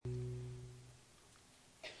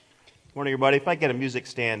Morning, everybody. If I get a music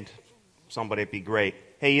stand, somebody, it'd be great.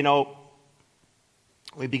 Hey,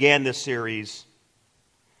 we began this series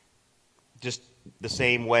just the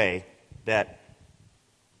same way, that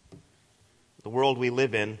the world we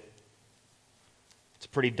live in, it's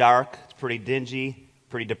pretty dark, it's pretty dingy,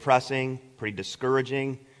 pretty depressing, pretty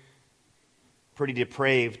discouraging, pretty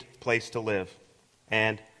depraved place to live.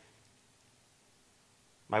 And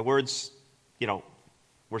my words,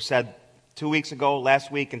 were said 2 weeks ago, last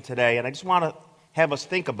week, and today, and I just want to have us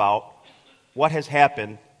think about what has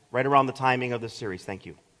happened right around the timing of this series. Thank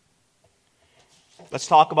you. Let's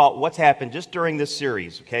talk about what's happened just during this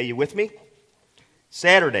series, okay? You with me?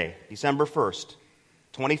 Saturday, December 1st,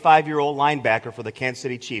 25-year-old linebacker for the Kansas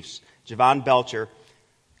City Chiefs, Javon Belcher,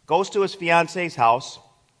 goes to his fiancee's house,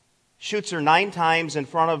 shoots her 9 times in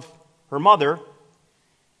front of her mother,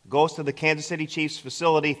 goes to the Kansas City Chiefs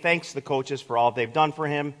facility, thanks the coaches for all they've done for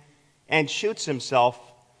him, and shoots himself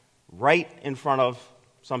right in front of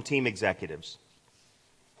some team executives.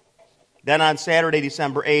 Then on Saturday,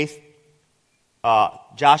 December 8th,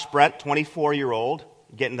 Josh Brent, 24-year-old,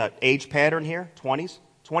 getting the age pattern here, 20s,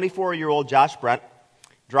 24-year-old Josh Brent,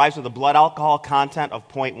 drives with a blood alcohol content of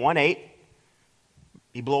 0.18.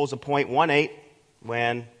 He blows a 0.18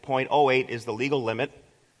 when 0.08 is the legal limit.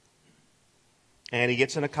 And he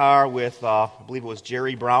gets in a car with, I believe it was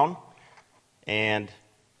Jerry Brown, and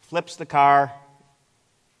flips the car.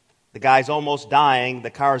 The guy's almost dying. The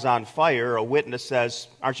car's on fire. A witness says,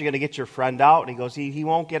 "Aren't you going to get your friend out?" And he goes, he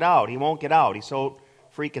won't get out. He won't get out. He's so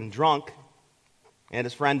freaking drunk. And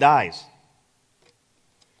his friend dies.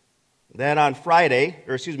 Then on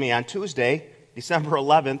Tuesday, December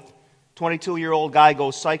 11th, 22-year-old guy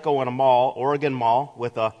goes psycho in a mall, Oregon Mall,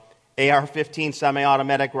 with a AR-15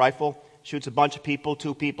 semi-automatic rifle, shoots a bunch of people,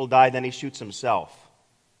 2 people die, then he shoots himself.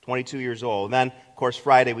 22 years old. And then, of course,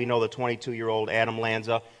 Friday, we know the 22-year-old Adam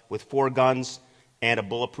Lanza with 4 guns and a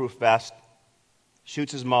bulletproof vest,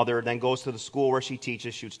 shoots his mother, then goes to the school where she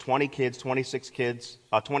teaches, shoots 20 kids,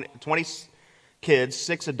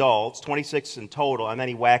 6 adults, 26 in total, and then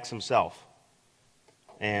he whacks himself.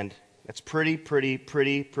 And that's pretty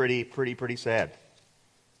sad.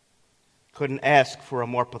 Couldn't ask for a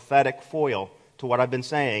more pathetic foil to what I've been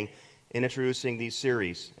saying in introducing these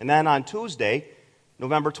series. And then on Tuesday,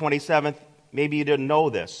 November 27th, maybe you didn't know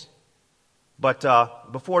this, but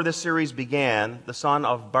before this series began, the son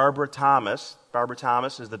of Barbara Thomas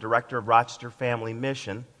is the director of Rochester Family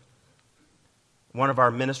Mission, one of our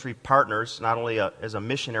ministry partners, not only as a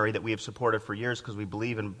missionary that we have supported for years because we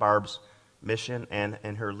believe in Barb's mission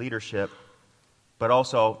and her leadership, but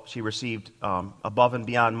also she received above and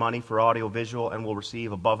beyond money for audiovisual and will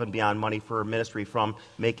receive above and beyond money for her ministry from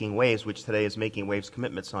Making Waves, which today is Making Waves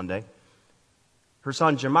Commitment Sunday. Her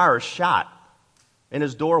son Jamar is shot in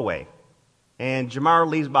his doorway, and Jamar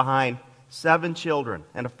leaves behind 7 children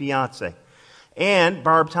and a fiance. And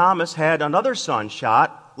Barb Thomas had another son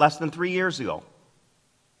shot less than 3 years ago.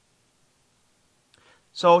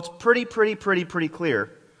 So it's pretty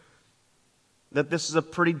clear that this is a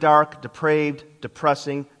pretty dark, depraved,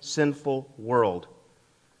 depressing, sinful world.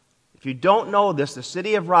 If you don't know this, the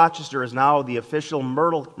city of Rochester is now the official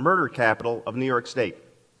murder capital of New York State.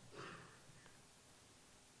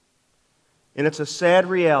 And it's a sad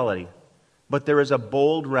reality, but there is a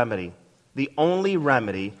bold remedy. The only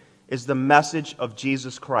remedy is the message of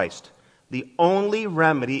Jesus Christ. The only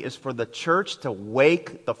remedy is for the church to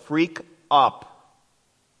wake the freak up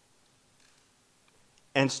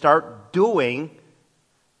and start doing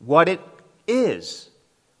what it is,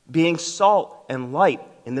 being salt and light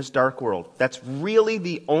in this dark world. That's really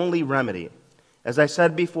the only remedy. As I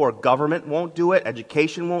said before, government won't do it,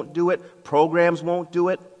 education won't do it, programs won't do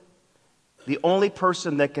it. The only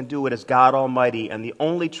person that can do it is God Almighty, and the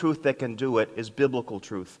only truth that can do it is biblical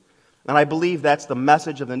truth. And I believe that's the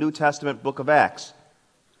message of the New Testament book of Acts.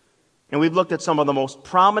 And we've looked at some of the most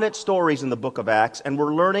prominent stories in the book of Acts, and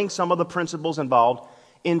we're learning some of the principles involved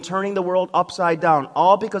in turning the world upside down,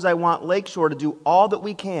 all because I want Lakeshore to do all that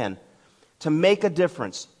we can to make a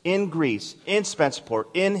difference in Greece, in Spencerport,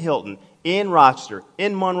 in Hilton, in Rochester,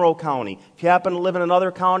 in Monroe County. If you happen to live in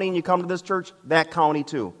another county and you come to this church, that county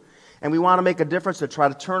too. And we want to make a difference to try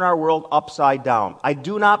to turn our world upside down. I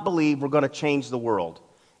do not believe we're going to change the world.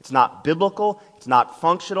 It's not biblical, it's not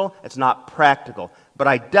functional, it's not practical. But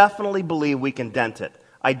I definitely believe we can dent it.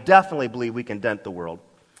 I definitely believe we can dent the world.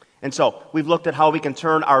 And so, we've looked at how we can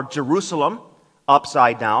turn our Jerusalem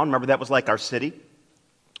upside down. Remember, that was like our city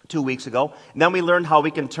 2 weeks ago. And then we learned how we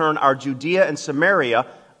can turn our Judea and Samaria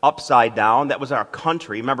upside down. That was our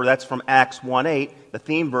country. Remember, that's from Acts 1:8, the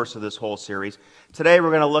theme verse of this whole series. Today we're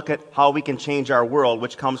going to look at how we can change our world,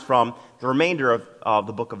 which comes from the remainder of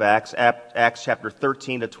the book of Acts, Acts chapter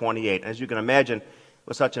 13 to 28. As you can imagine,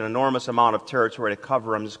 with such an enormous amount of territory to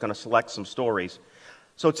cover, I'm just going to select some stories.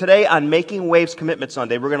 So today on Making Waves Commitment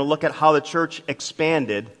Sunday, we're going to look at how the church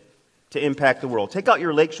expanded to impact the world. Take out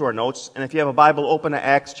your Lakeshore notes, and if you have a Bible, open to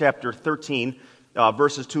Acts chapter 13,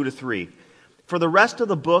 verses 2 to 3. For the rest of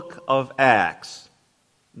the book of Acts,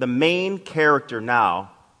 the main character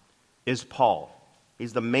now is Paul.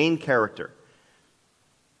 He's the main character.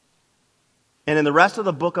 And in the rest of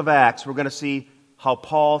the book of Acts, we're going to see how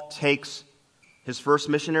Paul takes his first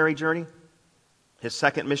missionary journey, his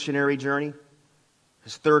second missionary journey,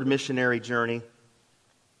 his third missionary journey,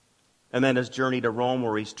 and then his journey to Rome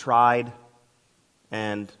where he's tried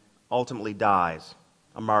and ultimately dies,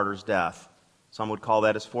 a martyr's death. Some would call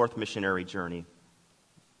that his fourth missionary journey.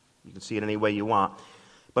 You can see it any way you want.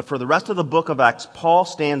 But for the rest of the book of Acts, Paul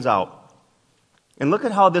stands out. And look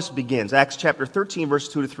at how this begins. Acts chapter 13, verse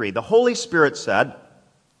 2 to 3. The Holy Spirit said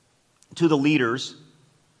to the leaders,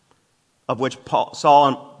 of which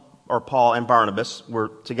Paul and Barnabas were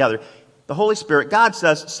together, the Holy Spirit, God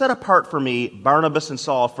says, set apart for me Barnabas and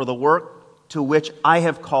Saul for the work to which I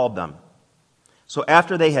have called them. So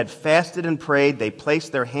after they had fasted and prayed, they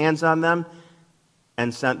placed their hands on them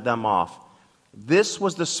and sent them off. This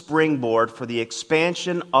was the springboard for the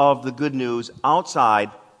expansion of the good news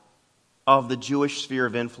outside of the Jewish sphere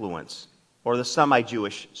of influence, or the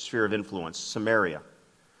semi-Jewish sphere of influence, Samaria.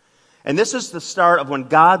 And this is the start of when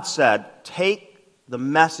God said, take the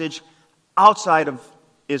message outside of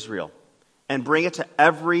Israel and bring it to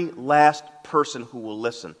every last person who will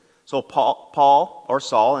listen. So Paul, or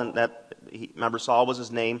Saul, and remember Saul was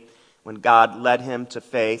his name. When God led him to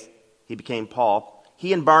faith, he became Paul.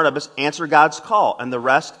 He and Barnabas answer God's call, and the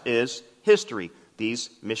rest is history, these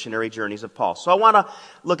missionary journeys of Paul. So I want to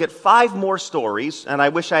look at 5 more stories, and I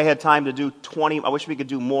wish I had time to do 20. I wish we could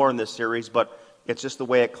do more in this series, but it's just the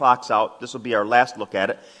way it clocks out. This will be our last look at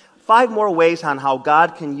it. 5 more ways on how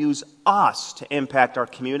God can use us to impact our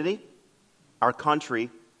community, our country,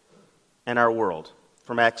 and our world,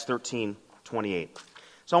 from Acts 13:28.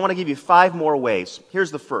 So I want to give you 5 more ways. Here's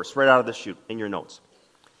the first, right out of the chute in your notes.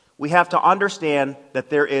 We have to understand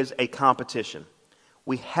that there is a competition.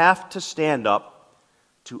 We have to stand up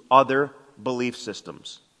to other belief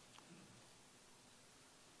systems.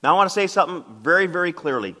 Now I want to say something very, very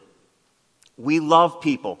clearly. We love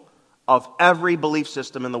people of every belief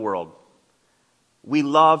system in the world. We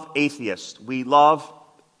love atheists. We love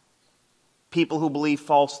people who believe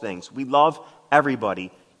false things. We love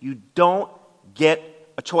everybody. You don't get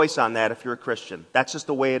a choice on that if you're a Christian. That's just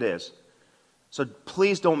the way it is. So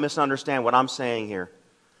please don't misunderstand what I'm saying here.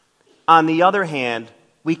 On the other hand,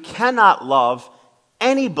 we cannot love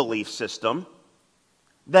any belief system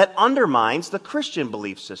that undermines the Christian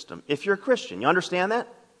belief system if you're a Christian. You understand that?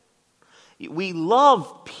 We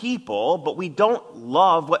love people, but we don't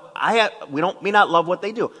love what we may not love what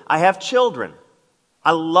they do. I have children.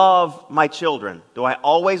 I love my children. Do I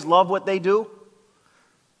always love what they do?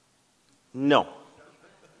 No.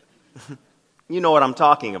 You know what I'm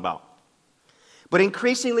talking about. But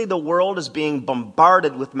increasingly the world is being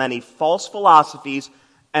bombarded with many false philosophies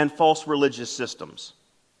and false religious systems.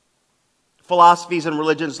 Philosophies and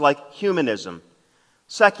religions like humanism,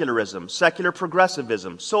 secularism, secular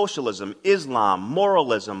progressivism, socialism, Islam,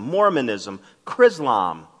 moralism, Mormonism,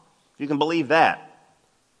 Chrislam, if you can believe that.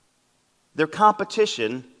 They're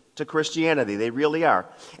competition to Christianity. They really are.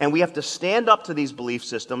 And we have to stand up to these belief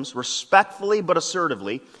systems respectfully but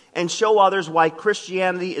assertively and show others why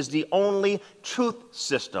Christianity is the only truth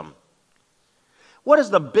system. What is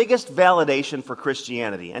the biggest validation for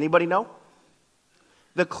Christianity? Anybody know?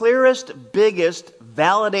 The clearest, biggest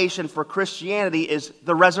validation for Christianity is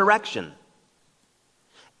the resurrection.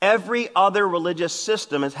 Every other religious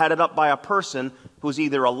system is headed up by a person who's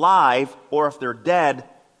either alive or if they're dead,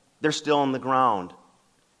 they're still on the ground.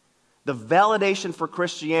 The validation for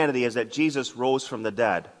Christianity is that Jesus rose from the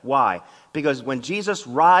dead. Why? Because when Jesus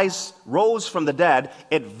rose from the dead,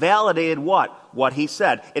 it validated what? What he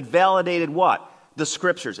said. It validated what? The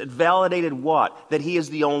scriptures. It validated what? That he is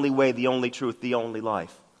the only way, the only truth, the only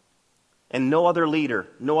life. And no other leader,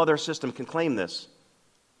 no other system can claim this.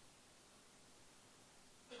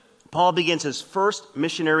 Paul begins his first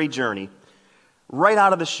missionary journey right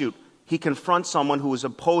out of the chute. He confronts someone who is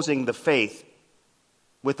opposing the faith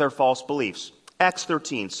with their false beliefs. Acts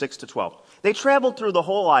 13, 6 to 12. They traveled through the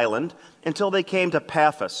whole island until they came to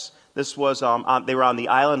Paphos. This was, they were on the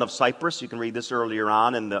island of Cyprus. You can read this earlier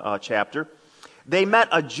on in the chapter. They met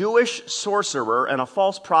a Jewish sorcerer and a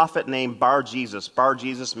false prophet named Bar-Jesus.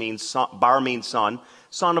 Bar-Jesus means son, Bar means son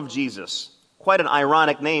of Jesus. Quite an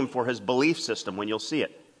ironic name for his belief system when you'll see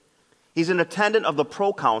it. He's an attendant of the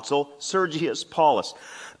proconsul Sergius Paulus.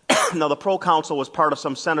 Now, the proconsul was part of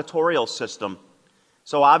some senatorial system.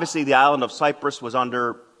 So obviously the island of Cyprus was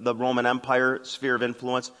under the Roman Empire sphere of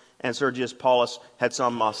influence, and Sergius Paulus had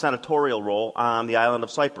some senatorial role on the island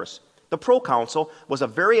of Cyprus. The proconsul was a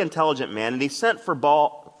very intelligent man, and he sent for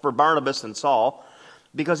Barnabas and Saul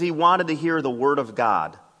because he wanted to hear the word of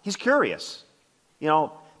God. He's curious. You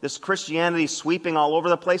know, this Christianity is sweeping all over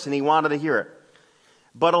the place, and he wanted to hear it.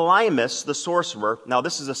 But Elymas, the sorcerer, now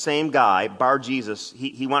this is the same guy, Bar-Jesus,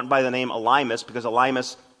 he went by the name Elymas because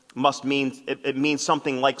Elymas must mean, it means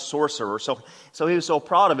something like sorcerer. So he was so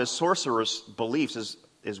proud of his sorcerer's beliefs,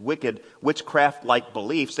 his wicked, witchcraft-like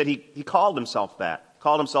beliefs, that he called himself that.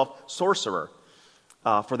 Called himself sorcerer,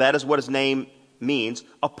 for that is what his name means,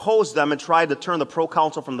 opposed them and tried to turn the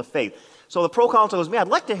proconsul from the faith. So the proconsul goes, man, I'd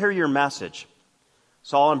like to hear your message.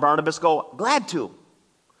 Saul and Barnabas go, glad to.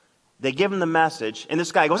 They give him the message, and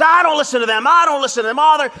this guy goes, I don't listen to them,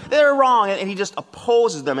 oh, they're wrong. And he just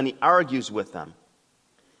opposes them, and he argues with them.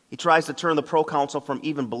 He tries to turn the proconsul from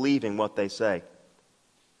even believing what they say.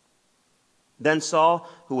 Then Saul,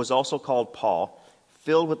 who was also called Paul,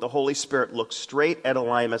 filled with the Holy Spirit, looked straight at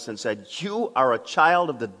Elymas and said, you are a child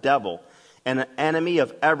of the devil and an enemy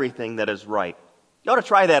of everything that is right. You ought to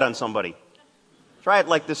try that on somebody. Try it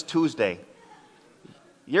like this Tuesday.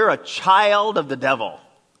 You're a child of the devil.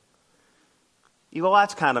 You go,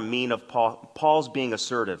 that's kind of mean of Paul. Paul's being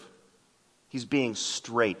assertive. He's being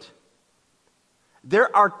straight.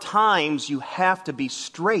 There are times you have to be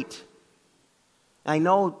straight. I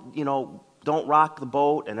know, don't rock the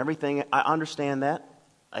boat and everything. I understand that.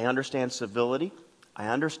 I understand civility. I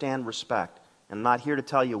understand respect. I'm not here to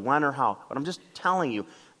tell you when or how, but I'm just telling you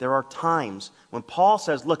there are times when Paul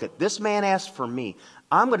says, look, this man asked for me.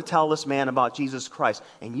 I'm going to tell this man about Jesus Christ.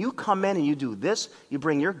 And you come in and you do this, you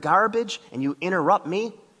bring your garbage and you interrupt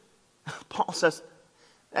me. Paul says,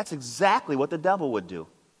 that's exactly what the devil would do.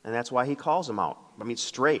 And that's why he calls him out.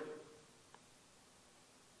 Straight.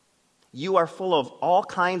 You are full of all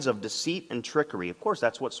kinds of deceit and trickery. Of course,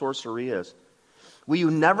 that's what sorcery is. Will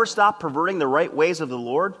you never stop perverting the right ways of the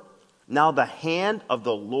Lord? Now the hand of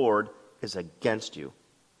the Lord is against you.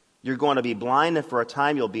 You're going to be blind, and for a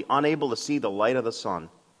time you'll be unable to see the light of the sun.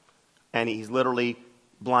 And he's literally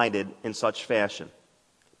blinded in such fashion.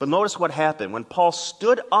 But notice what happened. When Paul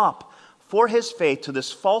stood up for his faith to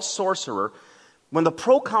this false sorcerer, when the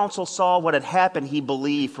proconsul saw what had happened, he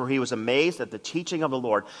believed, for he was amazed at the teaching of the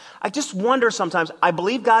Lord. I just wonder sometimes, I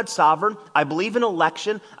believe God's sovereign, I believe in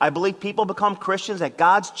election, I believe people become Christians at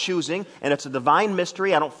God's choosing, and it's a divine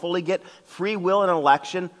mystery. I don't fully get free will in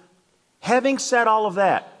election. Having said all of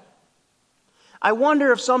that, I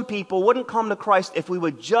wonder if some people wouldn't come to Christ if we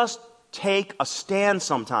would just take a stand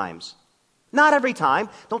sometimes. Not every time.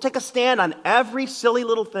 Don't take a stand on every silly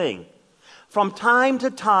little thing. From time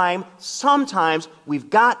to time, sometimes we've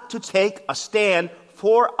got to take a stand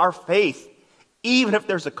for our faith, even if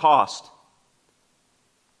there's a cost.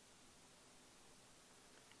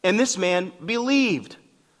 And this man believed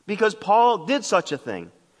because Paul did such a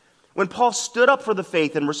thing. When Paul stood up for the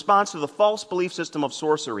faith in response to the false belief system of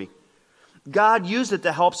sorcery, God used it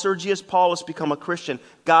to help Sergius Paulus become a Christian.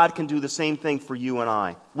 God can do the same thing for you and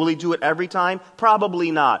I. Will he do it every time? Probably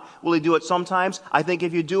not. Will he do it sometimes? I think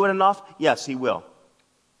if you do it enough, yes, he will.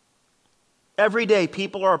 Every day,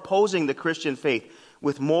 people are opposing the Christian faith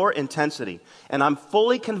with more intensity. And I'm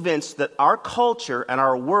fully convinced that our culture and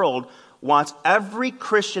our world wants every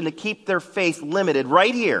Christian to keep their faith limited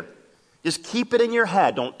right here. Just keep it in your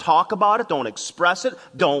head. Don't talk about it. Don't express it.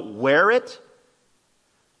 Don't wear it.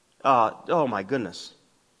 Oh my goodness.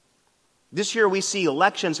 This year we see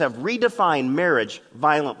elections have redefined marriage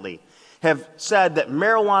violently, have said that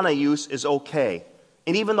marijuana use is okay,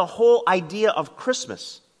 and even the whole idea of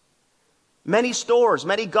Christmas. Many stores,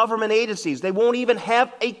 many government agencies, they won't even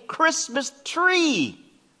have a Christmas tree.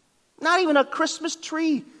 Not even a Christmas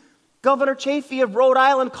tree. Governor Chafee of Rhode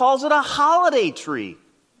Island calls it a holiday tree.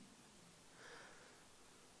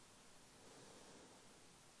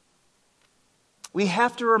 We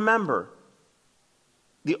have to remember,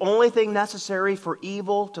 the only thing necessary for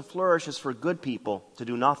evil to flourish is for good people to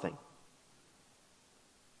do nothing.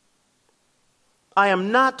 I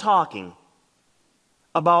am not talking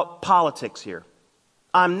about politics here.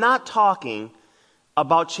 I'm not talking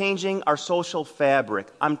about changing our social fabric.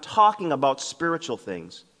 I'm talking about spiritual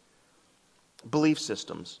things, belief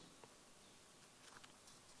systems.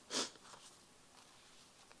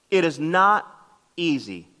 It is not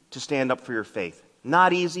easy to stand up for your faith.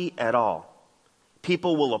 Not easy at all.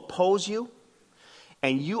 People will oppose you,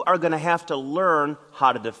 and you are going to have to learn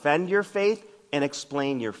how to defend your faith and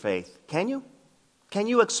explain your faith. Can you? Can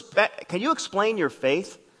you explain your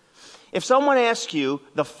faith? If someone asks you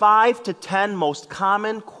the 5 to 10 most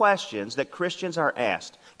common questions that Christians are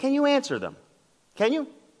asked, can you answer them? Can you?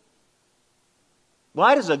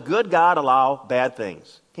 Why does a good God allow bad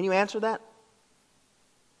things? Can you answer that?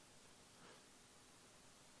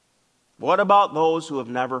 What about those who have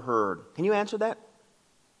never heard? Can you answer that?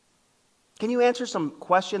 Can you answer some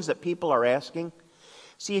questions that people are asking?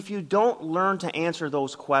 See, if you don't learn to answer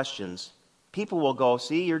those questions, people will go,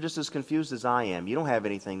 see, you're just as confused as I am. You don't have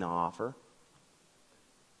anything to offer.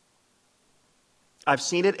 I've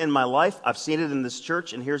seen it in my life. I've seen it in this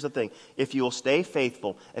church. And here's the thing. If you'll stay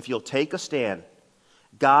faithful, if you'll take a stand,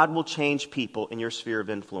 God will change people in your sphere of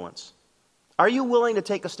influence. Are you willing to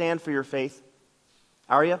take a stand for your faith?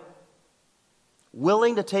 Are you?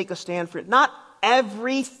 Willing to take a stand for it? Not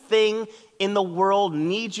everything in the world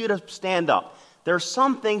needs you to stand up. There are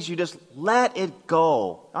some things you just let it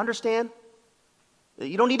go. Understand?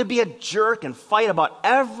 You don't need to be a jerk and fight about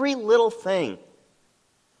every little thing.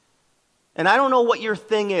 And I don't know what your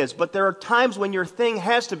thing is, but there are times when your thing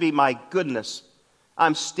has to be, my goodness,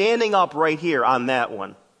 I'm standing up right here on that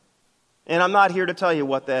one. And I'm not here to tell you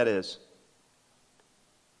what that is.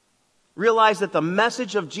 Realize that the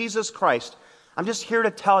message of Jesus Christ, I'm just here to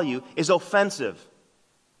tell you, is offensive.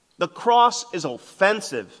 The cross is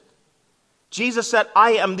offensive. Jesus said,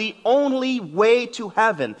 I am the only way to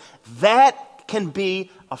heaven. That can be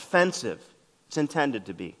offensive. It's intended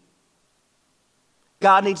to be.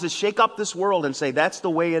 God needs to shake up this world and say, that's the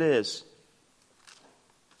way it is.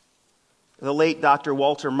 The late Dr.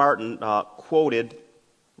 Walter Martin quoted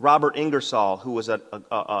Robert Ingersoll, who was an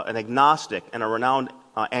agnostic and a renowned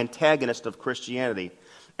antagonist of Christianity.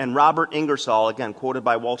 And Robert Ingersoll, again quoted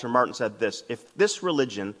by Walter Martin, said this: if this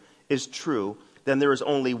religion is true, then there is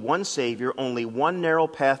only one Savior, only one narrow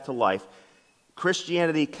path to life.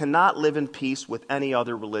 Christianity cannot live in peace with any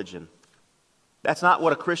other religion. That's not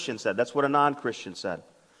what a Christian said. That's what a non-Christian said.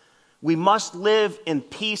 We must live in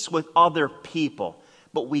peace with other people,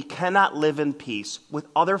 but we cannot live in peace with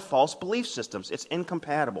other false belief systems. It's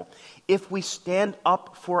incompatible. If we stand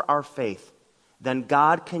up for our faith, then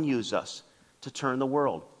God can use us to turn the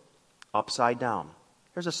world upside down.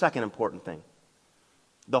 Here's a second important thing.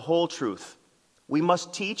 The whole truth. We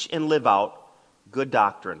must teach and live out good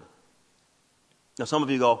doctrine. Now some of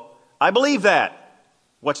you go, I believe that.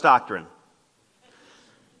 What's doctrine?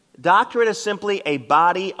 Doctrine is simply a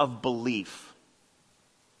body of belief.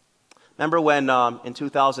 Remember when in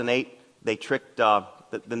 2008 they tricked the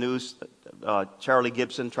news, Charlie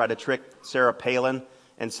Gibson tried to trick Sarah Palin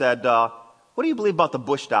and said, what do you believe about the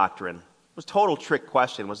Bush Doctrine? It was a total trick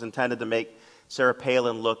question. It was intended to make Sarah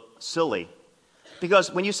Palin look silly.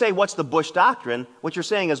 Because when you say, what's the Bush Doctrine, what you're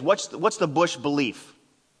saying is, what's the Bush belief?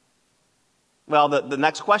 Well, the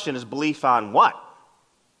next question is belief on what?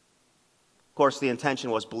 Of course, the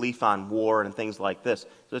intention was belief on war and things like this.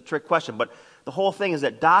 It's a trick question, but the whole thing is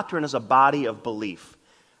that doctrine is a body of belief.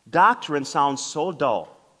 Doctrine sounds so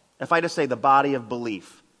dull. If I just say the body of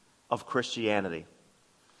belief of Christianity.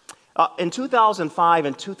 In 2005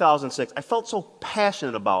 and 2006, I felt so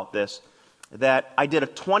passionate about this that I did a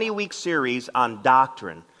 20-week series on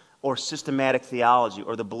doctrine or systematic theology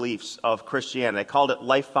or the beliefs of Christianity. I called it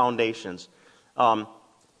Life Foundations.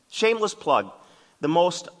 Shameless plug. The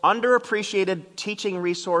most underappreciated teaching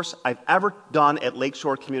resource I've ever done at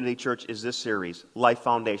Lakeshore Community Church is this series, Life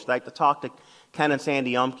Foundation. I like to talk to Ken and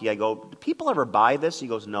Sandy Umke. I go, do people ever buy this? He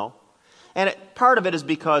goes, no. And part of it is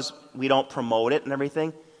because we don't promote it and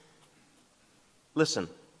everything. Listen,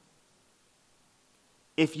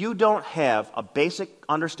 if you don't have a basic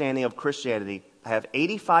understanding of Christianity, I have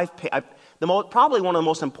 85 probably one of the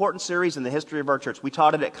most important series in the history of our church. We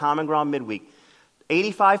taught it at Common Ground midweek.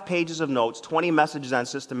 85 pages of notes, 20 messages on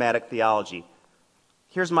systematic theology.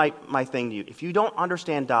 Here's my thing to you. If you don't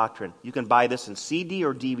understand doctrine, you can buy this in CD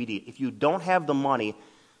or DVD. If you don't have the money,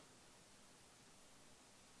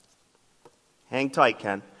 hang tight,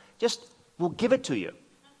 Ken. We'll give it to you.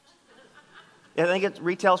 I think it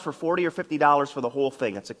retails for $40 or $50 for the whole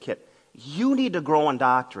thing. It's a kit. You need to grow in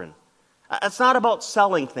doctrine. It's not about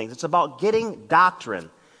selling things. It's about getting doctrine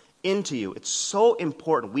into you. It's so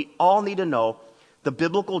important. We all need to know the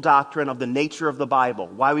biblical doctrine of the nature of the Bible,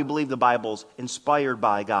 why we believe the Bible's inspired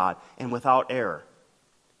by God and without error.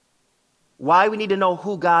 Why we need to know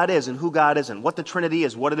who God is and who God isn't, what the Trinity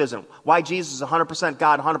is, what it isn't, why Jesus is 100%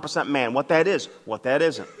 God, 100% man, what that is, what that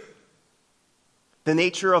isn't. The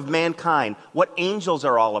nature of mankind, what angels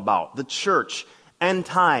are all about, the church, end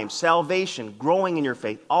times, salvation, growing in your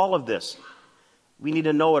faith, all of this. We need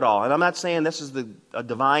to know it all. And I'm not saying this is a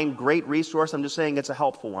divine, great resource. I'm just saying it's a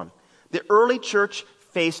helpful one. The early church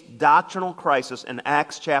faced doctrinal crisis in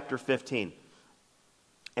Acts chapter 15.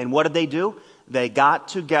 And what did they do? They got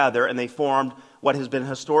together and they formed what has been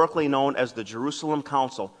historically known as the Jerusalem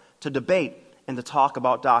Council to debate and to talk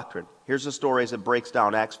about doctrine. Here's the story as it breaks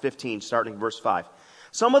down, Acts 15, starting verse 5.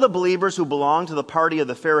 Some of the believers who belonged to the party of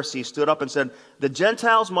the Pharisees stood up and said, the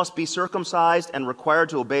Gentiles must be circumcised and required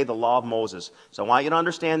to obey the law of Moses. So I want you to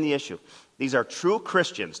understand the issue. These are true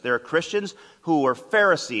Christians. They're Christians who were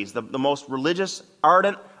Pharisees, the most religious,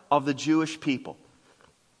 ardent of the Jewish people.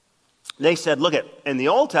 They said, look, in the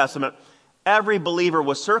Old Testament, every believer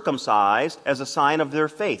was circumcised as a sign of their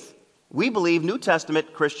faith. We believe New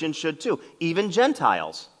Testament Christians should too. Even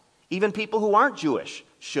Gentiles, even people who aren't Jewish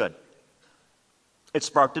should. It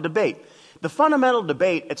sparked a debate. The fundamental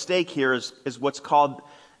debate at stake here is what's called,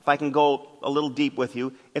 if I can go a little deep with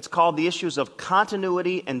you, it's called the issues of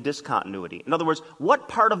continuity and discontinuity. In other words, what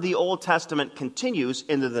part of the Old Testament continues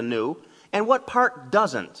into the New and what part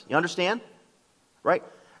doesn't? You understand? Right?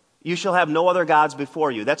 You shall have no other gods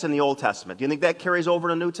before you. That's in the Old Testament. Do you think that carries over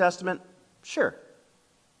to the New Testament? Sure.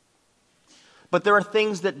 But there are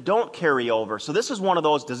things that don't carry over. So this is one of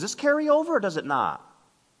those, does this carry over or does it not?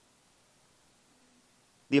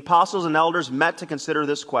 The apostles and elders met to consider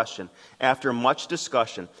this question. After much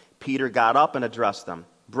discussion, Peter got up and addressed them.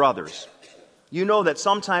 Brothers, you know that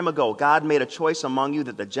some time ago God made a choice among you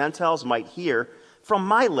that the Gentiles might hear from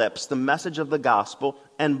my lips the message of the gospel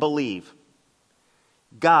and believe.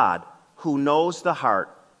 God, who knows the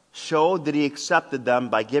heart, showed that he accepted them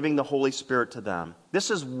by giving the Holy Spirit to them. This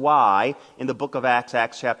is why in the book of Acts,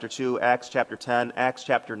 Acts chapter 2, Acts chapter 10, Acts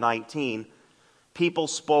chapter 19, people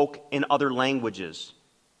spoke in other languages.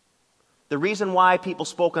 The reason why people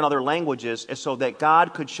spoke in other languages is so that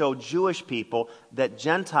God could show Jewish people that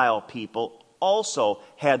Gentile people also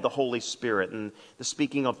had the Holy Spirit. And the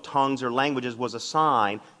speaking of tongues or languages was a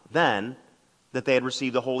sign then that they had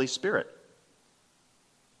received the Holy Spirit.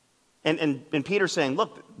 And Peter's saying,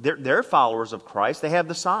 look, they're followers of Christ. They have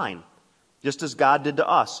the sign, just as God did to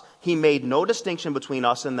us. He made no distinction between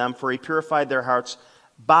us and them, for he purified their hearts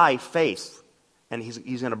by faith. And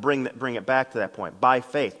he's going to bring it back to that point, by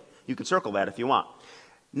faith. You can circle that if you want.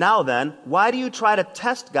 Now then, why do you try to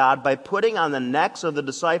test God by putting on the necks of the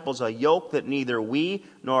disciples a yoke that neither we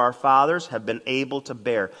nor our fathers have been able to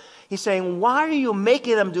bear? He's saying, why are you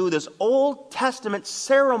making them do this Old Testament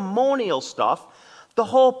ceremonial stuff, the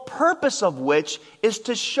whole purpose of which is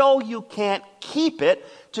to show you can't keep it,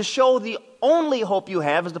 to show the only hope you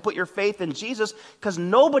have is to put your faith in Jesus, because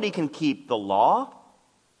nobody can keep the law.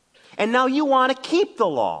 And now you want to keep the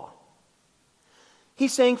law.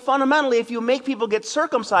 He's saying fundamentally, if you make people get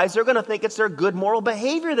circumcised, they're going to think it's their good moral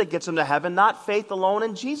behavior that gets them to heaven, not faith alone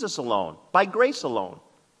in Jesus alone, by grace alone.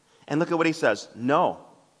 And look at what he says. No,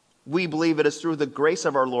 we believe it is through the grace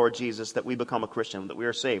of our Lord Jesus that we become a Christian, that we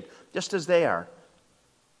are saved, just as they are.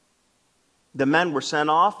 The men were sent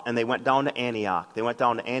off and they went down to Antioch. They went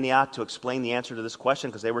down to Antioch to explain the answer to this question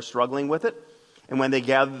because they were struggling with it. And when they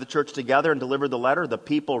gathered the church together and delivered the letter, the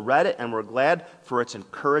people read it and were glad for its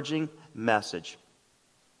encouraging message.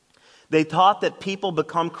 They taught that people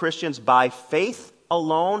become Christians by faith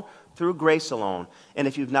alone, through grace alone. And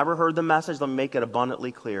if you've never heard the message, let me make it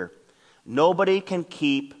abundantly clear. Nobody can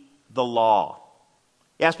keep the law.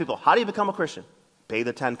 You ask people, how do you become a Christian? Obey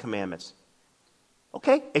the 10 Commandments.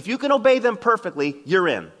 Okay, if you can obey them perfectly, you're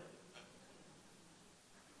in.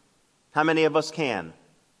 How many of us can?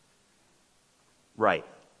 Right.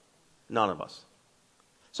 None of us.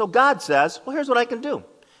 So God says, well, here's what I can do.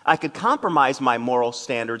 I could compromise my moral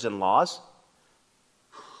standards and laws.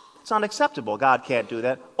 It's unacceptable. God can't do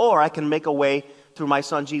that. Or I can make a way through my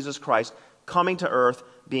Son Jesus Christ, coming to earth,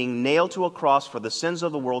 being nailed to a cross for the sins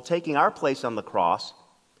of the world, taking our place on the cross.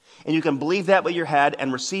 And you can believe that with your head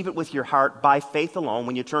and receive it with your heart by faith alone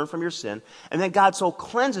when you turn from your sin. And then God so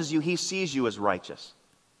cleanses you, he sees you as righteous.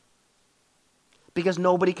 Because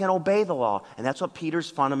nobody can obey the law. And that's what Peter's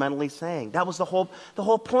fundamentally saying. That was the whole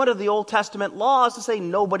point of the Old Testament law, is to say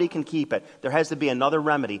nobody can keep it. There has to be another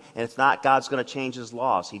remedy. And it's not God's going to change his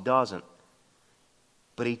laws. He doesn't.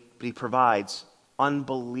 But he provides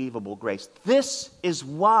unbelievable grace. This is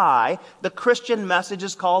why the Christian message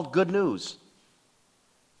is called good news.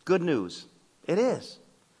 Good news. It is.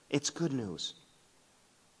 It's good news.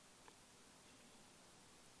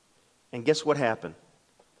 And guess what happened?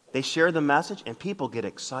 They share the message and people get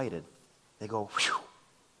excited. They go, whew.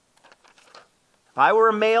 If I were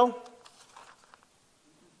a male,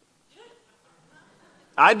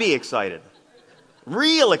 I'd be excited.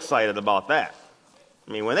 Real excited about that.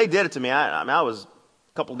 I mean, when they did it to me, I was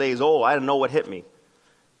a couple days old. I didn't know what hit me.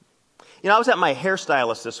 You know, I was at my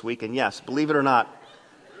hairstylist this week, and yes, believe it or not,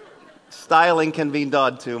 styling can be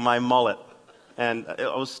done to my mullet. And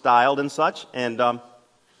it was styled and such. And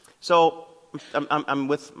so I'm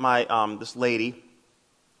with my this lady,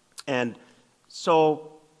 and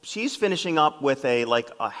so she's finishing up with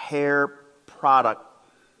a hair product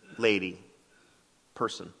lady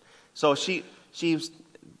person. So she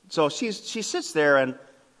sits there, and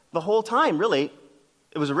the whole time, really,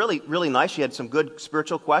 it was really nice. She had some good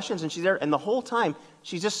spiritual questions, and she's there, and the whole time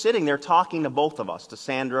she's just sitting there talking to both of us, to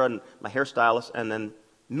Sandra and my hairstylist, and then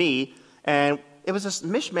me. And it was this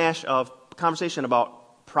mishmash of conversation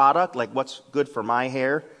about product, like what's good for my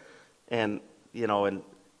hair, and and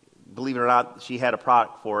believe it or not, she had a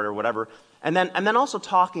product for it or whatever. And then also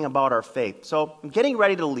talking about our faith. So I'm getting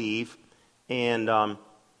ready to leave, and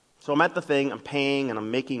so I'm at the thing, I'm paying, and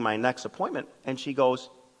I'm making my next appointment. And she goes,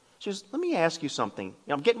 let me ask you something.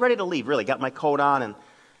 I'm getting ready to leave, really, got my coat on,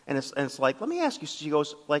 and it's like, let me ask you. She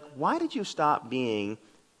goes, why did you stop being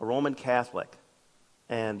a Roman Catholic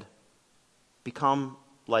and become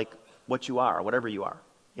like what you are, whatever you are,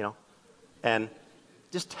 and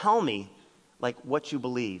just tell me what you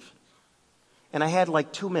believe. And I had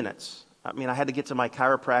 2 minutes. I mean, I had to get to my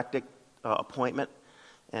chiropractic appointment,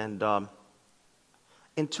 and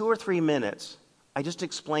in 2 or 3 minutes, I just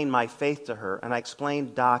explained my faith to her, and I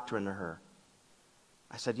explained doctrine to her.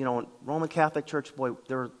 I said, in Roman Catholic Church, boy,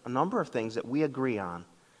 there are a number of things that we agree on,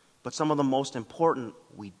 but some of the most important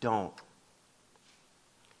we don't.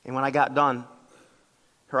 And when I got done,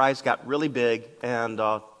 her eyes got really big, and,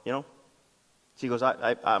 she goes,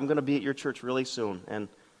 I'm going to be at your church really soon. And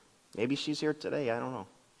maybe she's here today, I don't know.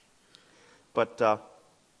 But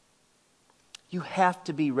you have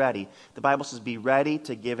to be ready. The Bible says, be ready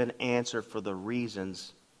to give an answer for the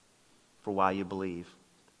reasons for why you believe.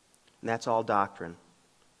 And that's all doctrine.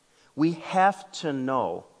 We have to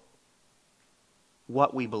know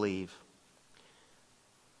what we believe.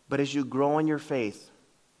 But as you grow in your faith,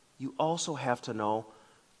 you also have to know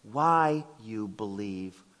why you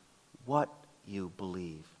believe what you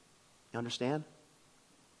believe. You understand?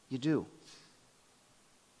 You do.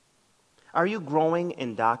 Are you growing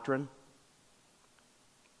in doctrine?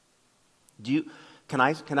 Can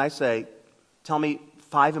I say, tell me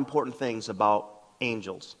 5 important things about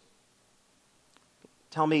angels.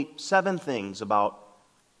 Tell me 7 things about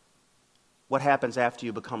what happens after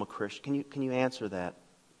you become a Christian. Can you answer that?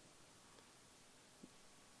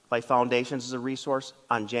 Life Foundations is a resource.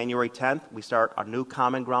 On January 10th, we start our new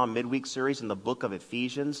Common Ground midweek series in the book of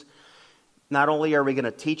Ephesians. Not only are we going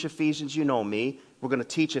to teach Ephesians, you know me, we're going to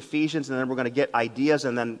teach Ephesians, and then we're going to get ideas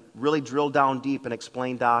and then really drill down deep and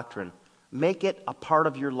explain doctrine. Make it a part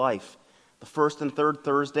of your life. The first and third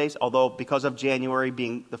Thursdays, although because of January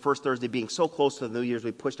being the first Thursday being so close to the New Year's,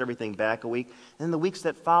 we pushed everything back a week. And the weeks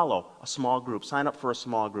that follow, a small group. Sign up for a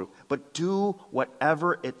small group. But do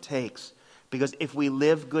whatever it takes. Because if we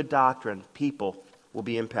live good doctrine, people will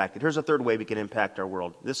be impacted. Here's a third way we can impact our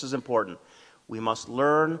world. This is important. We must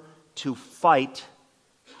learn to fight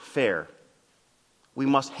fair. We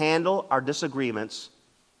must handle our disagreements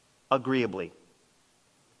agreeably.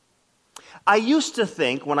 I used to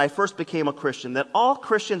think when I first became a Christian that all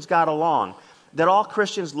Christians got along, that all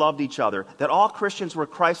Christians loved each other, that all Christians were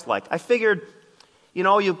Christ-like. I figured,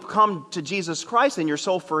 you come to Jesus Christ and you're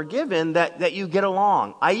so forgiven that you get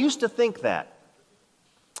along. I used to think that.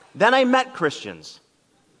 Then I met Christians.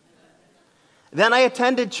 Then I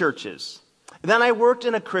attended churches. Then I worked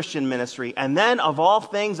in a Christian ministry. And then, of all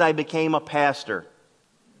things, I became a pastor.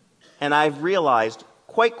 And I've realized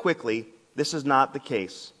quite quickly this is not the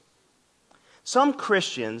case. Some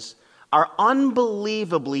Christians are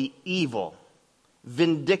unbelievably evil,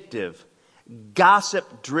 vindictive,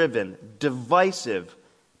 gossip-driven, divisive,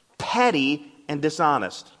 petty, and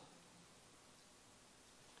dishonest.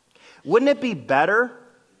 Wouldn't it be better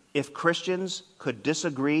if Christians could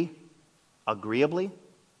disagree agreeably?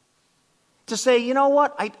 To say, you know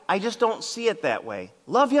what, I just don't see it that way.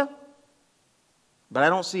 Love you, but I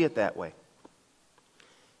don't see it that way.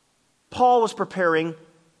 Paul was preparing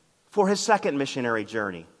for his second missionary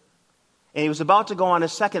journey. And he was about to go on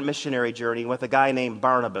his second missionary journey with a guy named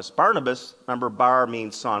Barnabas. Barnabas, remember, Bar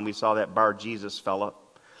means son. We saw that Bar Jesus fella.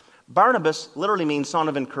 Barnabas literally means son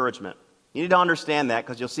of encouragement. You need to understand that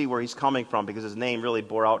because you'll see where he's coming from, because his name really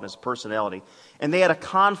bore out in his personality. And they had a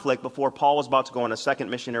conflict before Paul was about to go on a second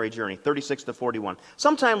missionary journey, 36 to 41.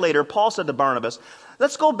 Sometime later, Paul said to Barnabas,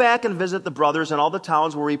 let's go back and visit the brothers in all the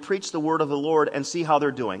towns where we preach the word of the Lord and see how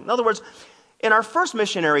they're doing. In other words, in our first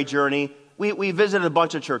missionary journey, we visited a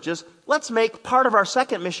bunch of churches. Let's make part of our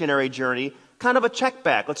second missionary journey Kind of a check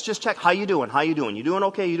back. Let's just check, how you doing? How you doing? You doing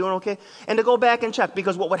okay? You doing okay? And to go back and check,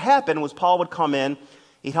 because what would happen was Paul would come in,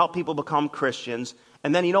 he'd help people become Christians,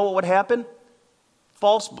 and then you know what would happen?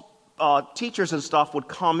 False teachers and stuff would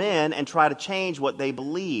come in and try to change what they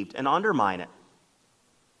believed and undermine it.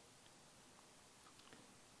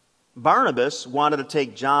 Barnabas wanted to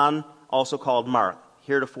take John, also called Mark,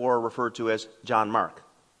 heretofore referred to as John Mark.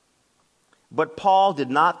 But Paul did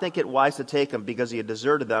not think it wise to take him because he had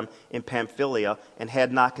deserted them in Pamphylia and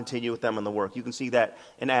had not continued with them in the work. You can see that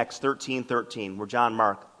in Acts 13:13, where John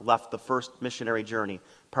Mark left the first missionary journey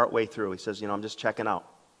partway through. He says, I'm just checking out.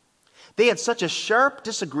 They had such a sharp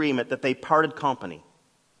disagreement that they parted company.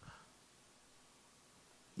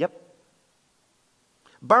 Yep.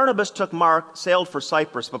 Barnabas took Mark, sailed for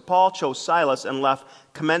Cyprus, but Paul chose Silas and left,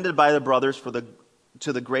 commended by the brothers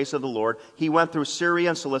to the grace of the Lord. He went through Syria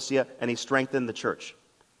and Cilicia, and he strengthened the church.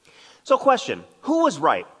 So question, who was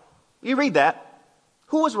right? You read that.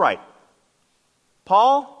 Who was right?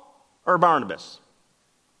 Paul or Barnabas?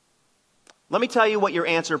 Let me tell you what your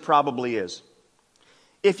answer probably is.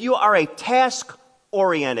 If you are a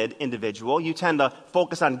task-oriented individual, you tend to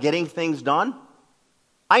focus on getting things done.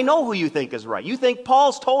 I know who you think is right. You think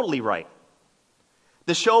Paul's totally right.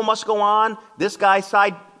 The show must go on. This guy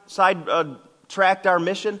tracked our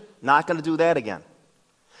mission. Not going to do that again.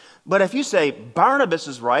 But if you say Barnabas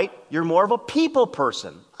is right, you're more of a people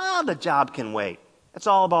person. The job can wait. It's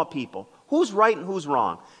all about people. Who's right and who's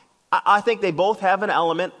wrong? I think they both have an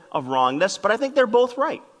element of wrongness, but I think they're both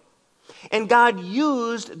right. And God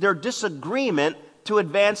used their disagreement to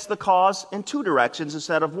advance the cause in two directions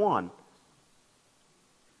instead of one.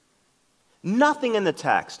 Nothing in the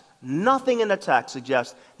text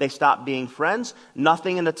suggests they stopped being friends.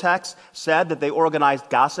 Nothing in the text said that they organized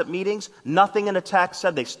gossip meetings. Nothing in the text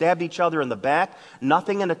said they stabbed each other in the back.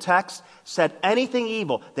 Nothing in the text said anything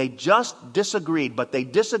evil. They just disagreed, but they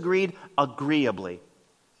disagreed agreeably.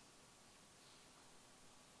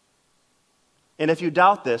 And if you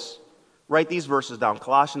doubt this, write these verses down,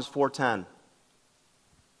 Colossians 4:10.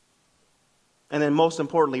 And then most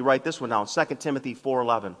importantly, write this one down, 2 Timothy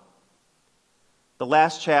 4:11. The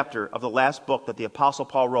last chapter of the last book that the Apostle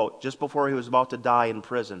Paul wrote just before he was about to die in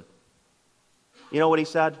prison. You know what he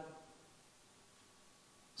said?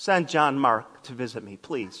 Send John Mark to visit me,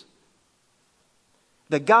 please.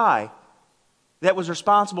 The guy that was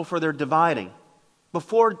responsible for their dividing,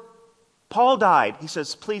 before Paul died, he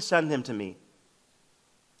says, please send him to me.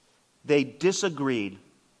 They disagreed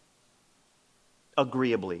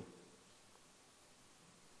agreeably.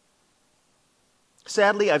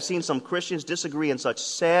 Sadly, I've seen some Christians disagree in such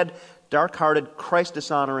sad, dark-hearted,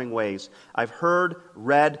 Christ-dishonoring ways. I've heard,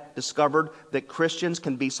 read, discovered that Christians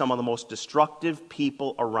can be some of the most destructive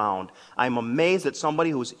people around. I'm amazed that somebody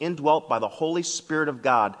who is indwelt by the Holy Spirit of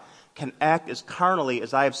God can act as carnally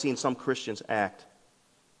as I have seen some Christians act.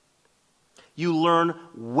 You learn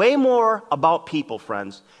way more about people,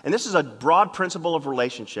 friends. And this is a broad principle of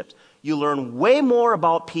relationships. You learn way more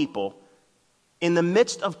about people in the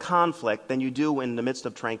midst of conflict than you do in the midst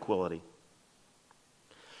of tranquility.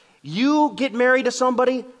 You get married to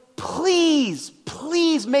somebody, please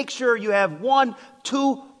make sure you have 1,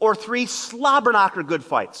 2, or 3 slobber-knocker good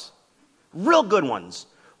fights. Real good ones.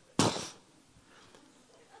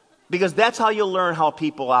 Because that's how you'll learn how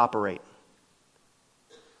people operate.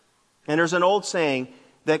 And there's an old saying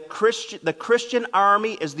that the Christian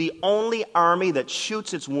army is the only army that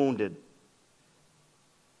shoots its wounded.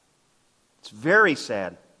 It's very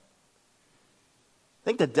sad. I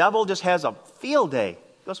think the devil just has a field day.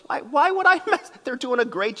 He goes, why would I mess? They're doing a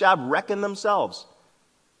great job wrecking themselves.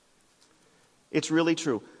 It's really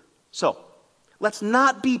true. So, let's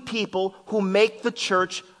not be people who make the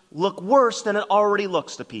church look worse than it already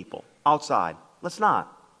looks to people outside. Let's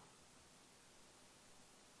not.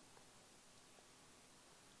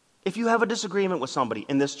 If you have a disagreement with somebody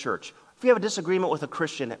in this church, if you have a disagreement with a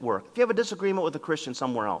Christian at work, if you have a disagreement with a Christian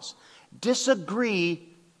somewhere else, disagree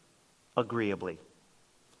agreeably.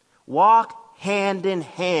 Walk hand in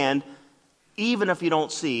hand, even if you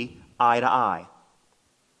don't see eye to eye.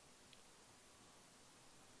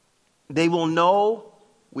 They will know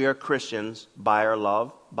we are Christians by our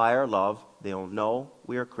love. By our love, they will know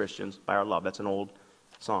we are Christians by our love. That's an old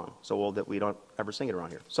song, so old that we don't ever sing it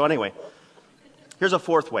around here. So anyway, here's a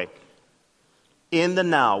fourth way. In the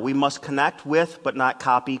now, we must connect with but not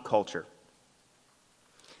copy culture.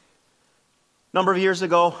 A number of years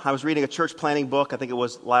ago, I was reading a church planning book. I think it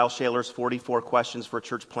was Lyle Shaler's 44 Questions for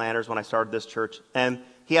Church Planners when I started this church. And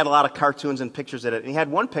he had a lot of cartoons and pictures in it. And he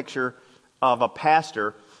had one picture of a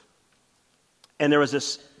pastor, and there was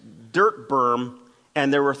this dirt berm,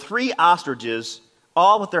 and there were 3 ostriches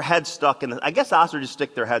all with their heads stuck in the, I guess ostriches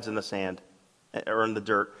stick their heads in the sand or in the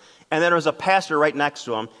dirt. And then there was a pastor right next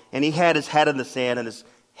to him, and he had his head in the sand and his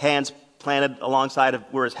hands planted alongside of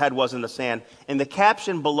where his head was in the sand. And the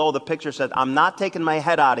caption below the picture said, "I'm not taking my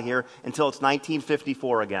head out of here until it's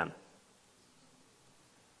 1954 again."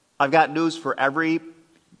 I've got news for every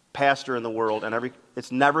pastor in the world, and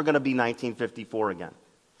it's never going to be 1954 again.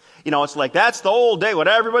 You know, it's like, that's the old day when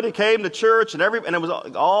everybody came to church and it was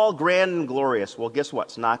all grand and glorious. Well, guess what?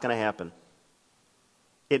 It's not going to happen.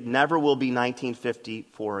 It never will be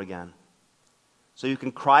 1954 again. So you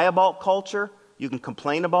can cry about culture, you can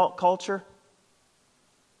complain about culture,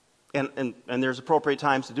 and there's appropriate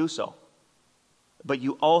times to do so. But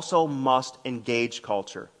you also must engage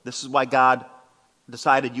culture. This is why God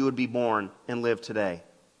decided you would be born and live today,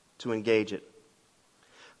 to engage it.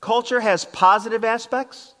 Culture has positive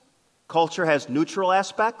aspects. Culture has neutral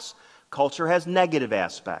aspects. Culture has negative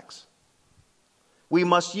aspects. We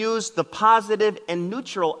must use the positive and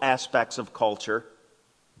neutral aspects of culture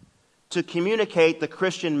to communicate the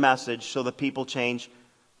Christian message so that people change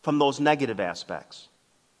from those negative aspects.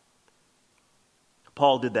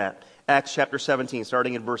 Paul did that. Acts chapter 17,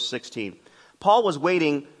 starting in verse 16. Paul was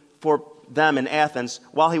waiting for them in Athens.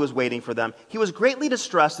 While he was waiting for them, he was greatly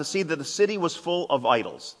distressed to see that the city was full of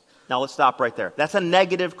idols. Now let's stop right there. That's a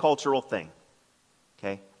negative cultural thing.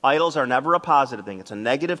 Okay? Idols are never a positive thing. It's a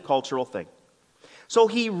negative cultural thing. So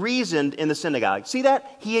he reasoned in the synagogue. See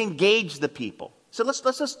that? He engaged the people. So let's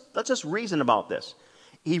just reason about this.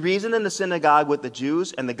 He reasoned in the synagogue with the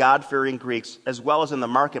Jews and the God-fearing Greeks, as well as in the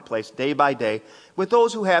marketplace day by day, with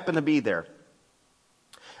those who happened to be there.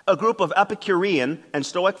 A group of Epicurean and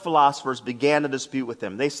Stoic philosophers began to dispute with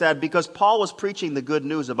him. They said, because Paul was preaching the good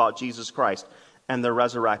news about Jesus Christ and the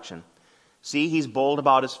resurrection. See, he's bold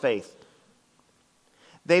about his faith.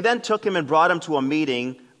 They then took him and brought him to a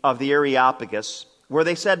meeting of the Areopagus, where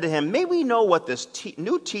they said to him, may we know what this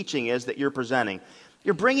new teaching is that you're presenting?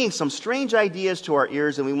 You're bringing some strange ideas to our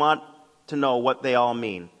ears, and we want to know what they all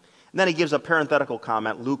mean. And then he gives a parenthetical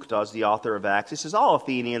comment, Luke does, the author of Acts. He says, all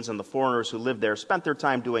Athenians and the foreigners who lived there spent their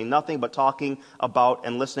time doing nothing but talking about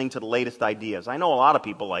and listening to the latest ideas. I know a lot of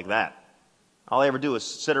people like that. All they ever do is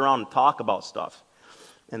sit around and talk about stuff,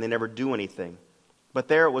 and they never do anything. But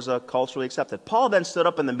there it was culturally accepted. Paul then stood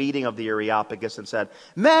up in the meeting of the Areopagus and said,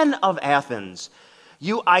 men of Athens,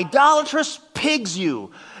 you idolatrous pigs, you're...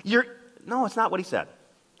 No, it's not what he said.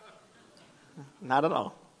 Not at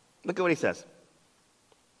all. Look at what he says.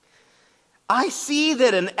 I see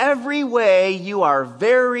that in every way you are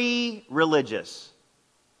very religious.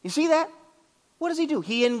 You see that? What does he do?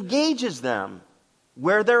 He engages them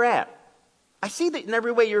where they're at. I see that in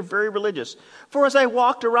every way you're very religious. For as I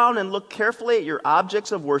walked around and looked carefully at your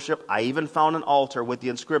objects of worship, I even found an altar with the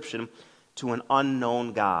inscription, to an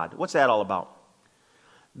unknown God. What's that all about?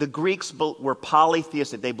 The Greeks were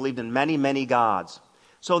polytheistic. They believed in many, many gods.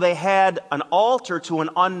 So they had an altar to an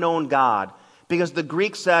unknown God, because the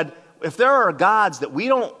Greeks said, if there are gods that we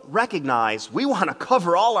don't recognize, we want to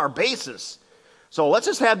cover all our bases. So let's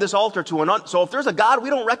just have this altar to so if there's a God we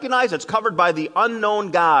don't recognize, it's covered by the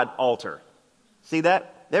unknown God altar. See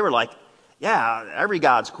that? They were like, yeah, every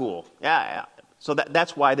God's cool. Yeah. So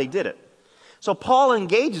that's why they did it. So Paul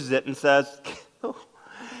engages it and says,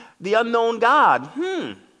 the unknown God.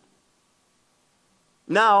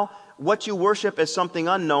 Now, what you worship as something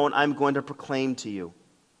unknown, I'm going to proclaim to you.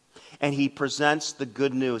 And he presents the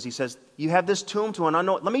good news. He says, you have this tomb to an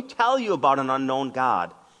unknown. Let me tell you about an unknown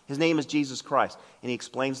God. His name is Jesus Christ. And he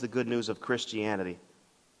explains the good news of Christianity.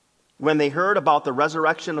 When they heard about the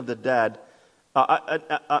resurrection of the dead,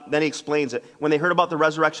 then he explains it. When they heard about the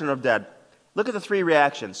resurrection of the dead, look at the three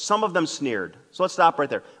reactions. Some of them sneered. So let's stop right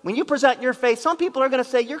there. When you present your faith, some people are going to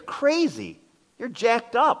say, you're crazy. You're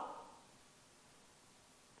jacked up.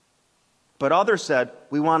 But others said,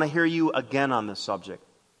 we want to hear you again on this subject.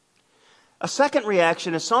 A second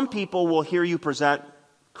reaction is some people will hear you present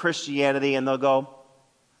Christianity and they'll go,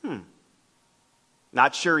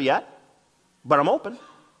 not sure yet, but I'm open.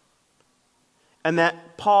 And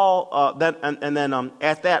that Paul,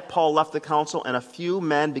 at that, Paul left the council, and a few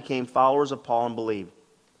men became followers of Paul and believed.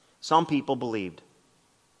 Some people believed.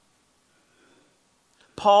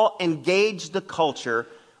 Paul engaged the culture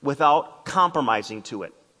without compromising to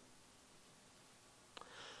it.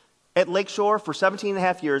 At Lakeshore, for 17 and a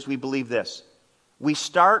half years, we believe this. We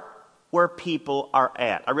start where people are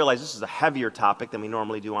at. I realize this is a heavier topic than we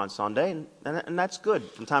normally do on Sunday, and that's good.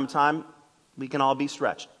 From time to time, we can all be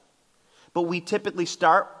stretched. But we typically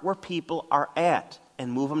start where people are at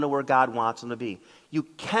and move them to where God wants them to be. You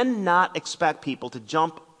cannot expect people to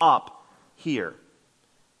jump up here.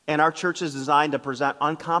 And our church is designed to present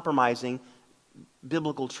uncompromising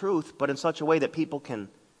biblical truth, but in such a way that people can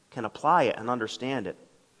apply it and understand it.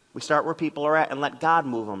 We start where people are at and let God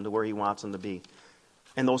move them to where He wants them to be.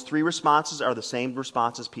 And those three responses are the same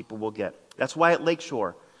responses people will get. That's why at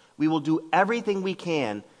Lakeshore, we will do everything we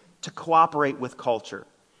can to cooperate with culture.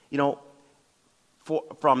 You know,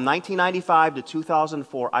 from 1995 to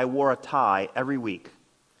 2004, I wore a tie every week.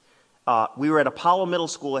 We were at Apollo Middle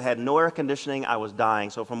School. It had no air conditioning. I was dying.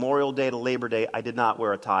 So from Memorial Day to Labor Day, I did not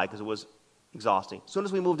wear a tie because it was exhausting. As soon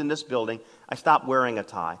as we moved in this building, I stopped wearing a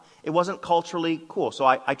tie. It wasn't culturally cool. So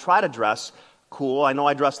I try to dress cool. I know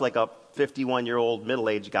I dress like a 51-year-old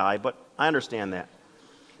middle-aged guy, but I understand that.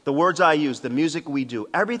 The words I use, the music we do,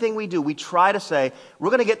 everything we do, we try to say, we're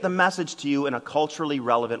going to get the message to you in a culturally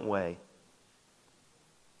relevant way.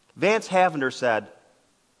 Vance Havner said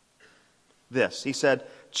this. He said,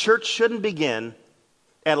 church shouldn't begin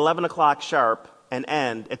at 11 o'clock sharp and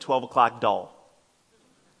end at 12 o'clock dull.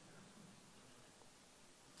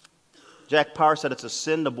 Jack Parr said it's a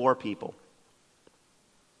sin to bore people.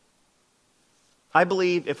 I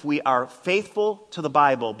believe if we are faithful to the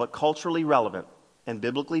Bible but culturally relevant and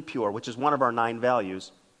biblically pure, which is one of our 9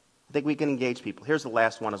 values, I think we can engage people. Here's the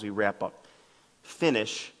last one as we wrap up.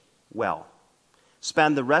 Finish well.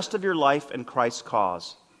 Spend the rest of your life in Christ's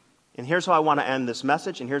cause. And here's how I want to end this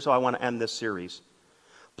message, and here's how I want to end this series.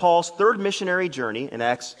 Paul's third missionary journey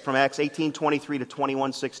from Acts 18:23 to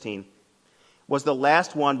 21:16 was the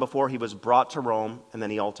last one before he was brought to Rome, and then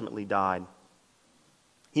he ultimately died.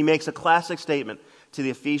 He makes a classic statement to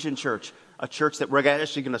the Ephesian church, a church that we're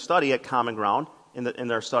actually going to study at Common Ground in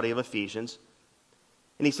their study of Ephesians.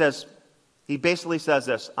 And he basically says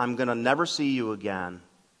this, I'm going to never see you again.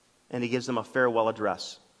 And he gives them a farewell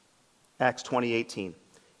address. Acts 20:18.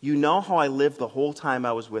 You know how I lived the whole time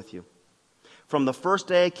I was with you. From the first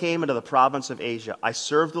day I came into the province of Asia, I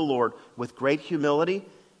served the Lord with great humility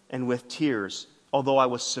and with tears, although I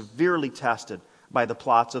was severely tested by the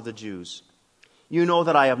plots of the Jews. You know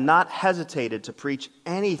that I have not hesitated to preach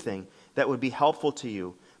anything that would be helpful to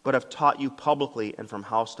you, but have taught you publicly and from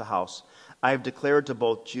house to house. I have declared to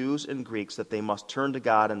both Jews and Greeks that they must turn to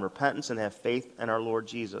God in repentance and have faith in our Lord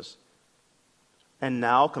Jesus. And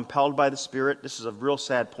now, compelled by the Spirit, this is a real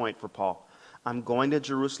sad point for Paul. I'm going to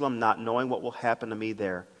Jerusalem not knowing what will happen to me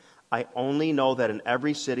there. I only know that in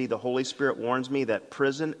every city the Holy Spirit warns me that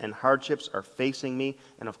prison and hardships are facing me.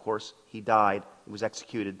 And of course, he died. He was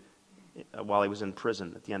executed while he was in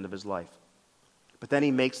prison at the end of his life. But then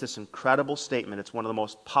he makes this incredible statement. It's one of the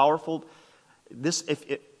most powerful.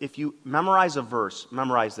 If you memorize a verse,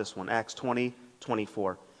 memorize this one, Acts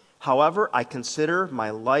 20:24. However, I consider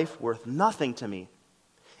my life worth nothing to me,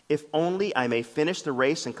 if only I may finish the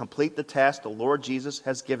race and complete the task the Lord Jesus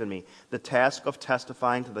has given me, the task of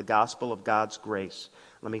testifying to the gospel of God's grace.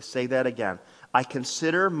 Let me say that again. I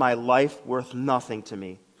consider my life worth nothing to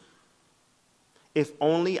me, if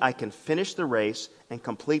only I can finish the race and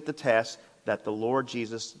complete the task that the Lord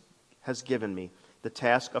Jesus has given me, the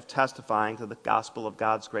task of testifying to the gospel of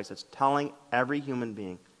God's grace. It's telling every human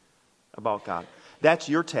being about God. That's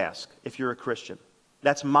your task if you're a Christian.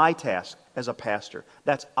 That's my task as a pastor.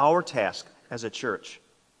 That's our task as a church.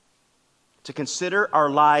 To consider our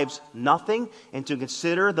lives nothing and to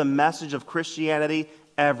consider the message of Christianity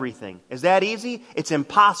everything. Is that easy? It's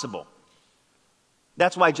impossible.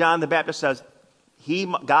 That's why John the Baptist says,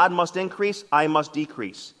 God must increase, I must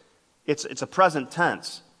decrease. It's a present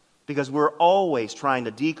tense because we're always trying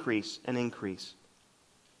to decrease and increase.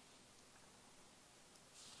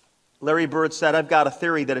 Larry Bird said, I've got a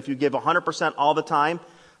theory that if you give 100% all the time,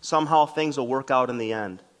 somehow things will work out in the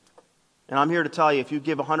end. And I'm here to tell you, if you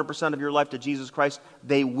give 100% of your life to Jesus Christ,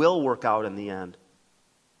 they will work out in the end.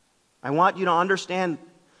 I want you to understand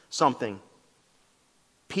something.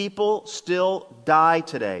 People still die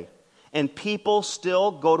today. And people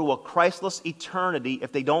still go to a Christless eternity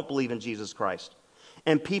if they don't believe in Jesus Christ.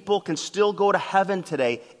 And people can still go to heaven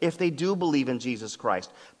today if they do believe in Jesus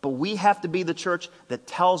Christ. But we have to be the church that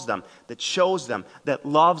tells them, that shows them, that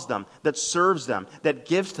loves them, that serves them, that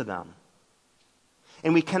gives to them.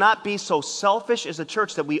 And we cannot be so selfish as a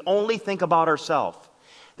church that we only think about ourselves.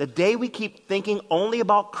 The day we keep thinking only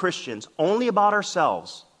about Christians, only about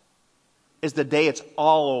ourselves, is the day it's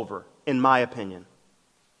all over, in my opinion.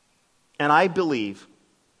 And I believe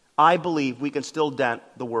we can still dent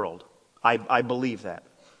the world. I believe that.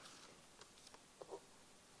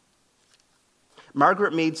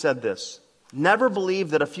 Margaret Mead said this, never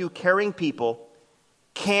believe that a few caring people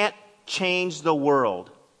can't change the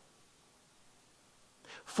world.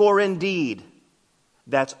 For indeed,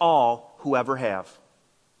 that's all who ever have.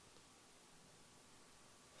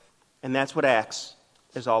 And that's what Acts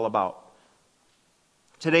is all about.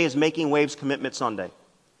 Today is Making Waves Commitment Sunday,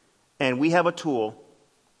 and we have a tool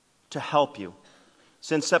to help you.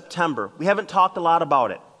 Since September, we haven't talked a lot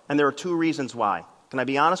about it, and there are two reasons why. Can I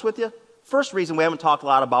be honest with you? First reason we haven't talked a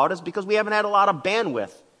lot about it is because we haven't had a lot of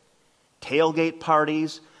bandwidth. Tailgate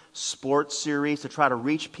parties, sports series to try to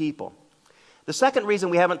reach people. The second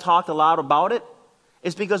reason we haven't talked a lot about it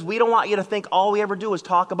is because we don't want you to think all we ever do is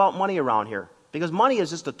talk about money around here. Because money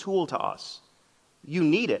is just a tool to us. You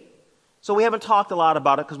need it. So we haven't talked a lot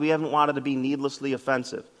about it because we haven't wanted to be needlessly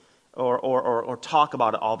offensive or talk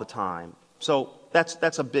about it all the time. So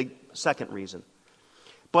that's a big second reason.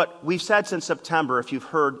 But we've said since September, if you've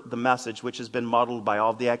heard the message, which has been muddled by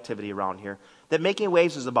all the activity around here, that Making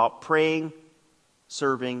Waves is about praying,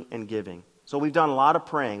 serving, and giving. So we've done a lot of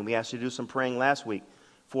praying. We asked you to do some praying last week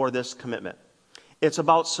for this commitment. It's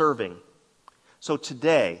about serving. So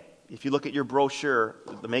today, if you look at your brochure,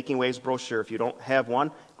 the Making Waves brochure, if you don't have one,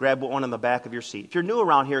 grab one in the back of your seat. If you're new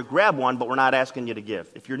around here, grab one, but we're not asking you to give.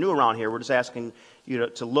 If you're new around here, we're just asking you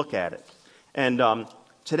to look at it. And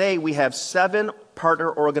today we have 7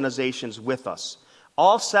 partner organizations with us.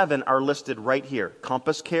 All 7 are listed right here.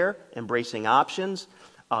 Compass Care, Embracing Options,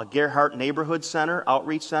 Gerhardt Neighborhood Center,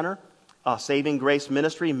 Outreach Center, Saving Grace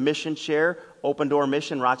Ministry, Mission Share, Open Door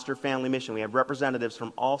Mission, Rochester Family Mission. We have representatives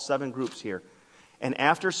from all 7 groups here. And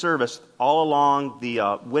after service, all along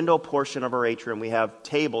the window portion of our atrium, we have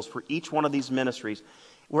tables for each one of these ministries.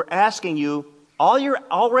 We're asking you, all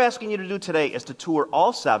we're asking you to do today is to tour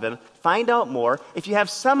all 7, find out more. If you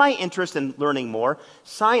have semi-interest in learning more,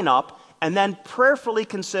 sign up, and then prayerfully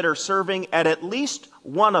consider serving at least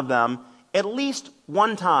one of them, at least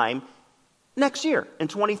one time, next year in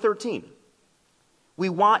 2013. We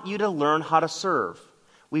want you to learn how to serve.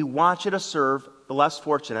 We want you to serve the less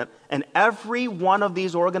fortunate, and every one of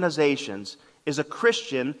these organizations is a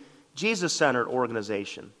Christian, Jesus-centered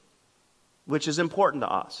organization, which is important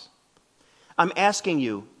to us. I'm asking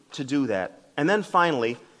you to do that. And then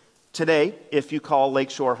finally, today, if you call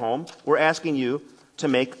Lakeshore home, we're asking you to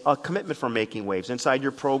make a commitment for Making Waves. Inside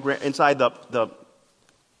your program, inside the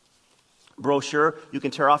brochure, you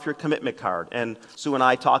can tear off your commitment card. And Sue and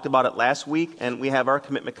I talked about it last week, and we have our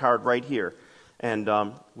commitment card right here. And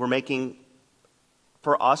we're making,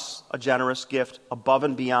 for us, a generous gift above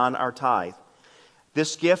and beyond our tithe.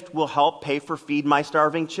 This gift will help pay for Feed My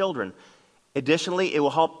Starving Children. Additionally, it will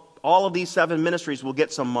help all of these 7 ministries will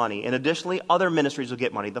get some money. And additionally, other ministries will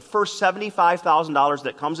get money. The first $75,000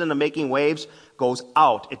 that comes into Making Waves goes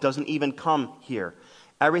out. It doesn't even come here.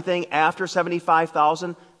 Everything after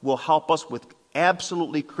 $75,000 will help us with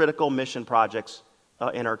absolutely critical mission projects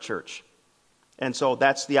in our church. And so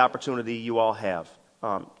that's the opportunity you all have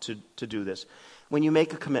to do this. When you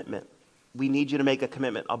make a commitment, we need you to make a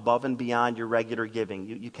commitment above and beyond your regular giving.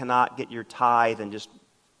 You cannot get your tithe and just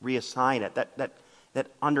reassign it.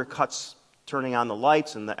 That undercuts turning on the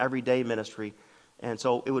lights and the everyday ministry. And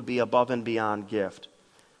so it would be above and beyond gift.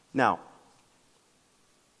 Now,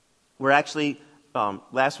 we're actually,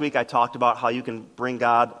 last week I talked about how you can bring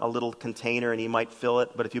God a little container and He might fill it.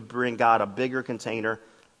 But if you bring God a bigger container,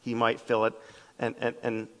 He might fill it.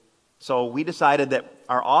 And so we decided that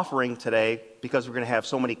our offering today, because we're going to have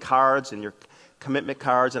so many cards and your commitment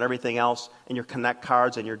cards and everything else, and your connect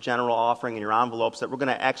cards and your general offering and your envelopes, that we're going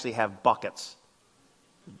to actually have buckets.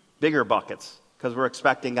 Bigger buckets, because we're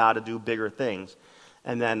expecting God to do bigger things.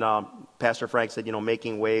 And then Pastor Frank said,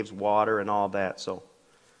 Making Waves, water, and all that. So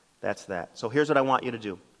that's that. So here's what I want you to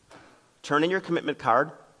do. Turn in your commitment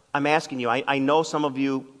card. I'm asking you, I know some of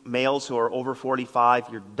you males who are over 45,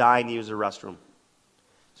 you're dying to use the restroom.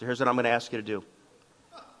 So here's what I'm going to ask you to do.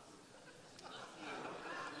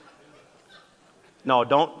 No,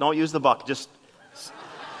 don't use the bucket. Just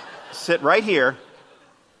sit right here.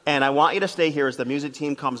 And I want you to stay here as the music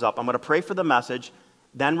team comes up. I'm going to pray for the message.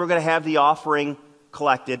 Then we're going to have the offering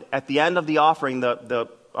collected. At the end of the offering, the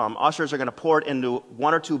ushers are going to pour it into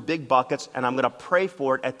 1 or 2 big buckets, and I'm going to pray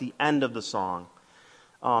for it at the end of the song.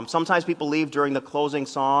 Sometimes people leave during the closing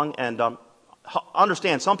song, and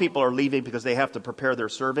understand some people are leaving because they have to prepare their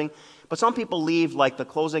serving. But some people leave like the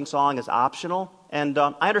closing song is optional. And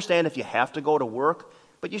I understand if you have to go to work,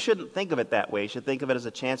 but you shouldn't think of it that way. You should think of it as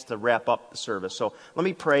a chance to wrap up the service. So let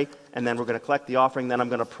me pray, and then we're going to collect the offering, then I'm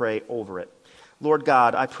going to pray over it. Lord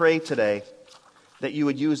God, I pray today that you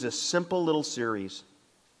would use this simple little series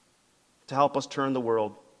to help us turn the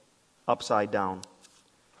world upside down.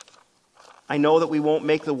 I know that we won't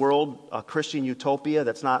make the world a Christian utopia.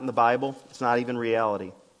 That's not in the Bible. It's not even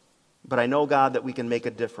reality. But I know, God, that we can make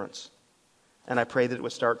a difference. And I pray that it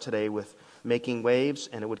would start today with Making Waves,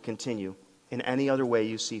 and it would continue in any other way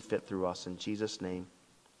you see fit through us. In Jesus' name,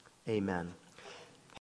 amen.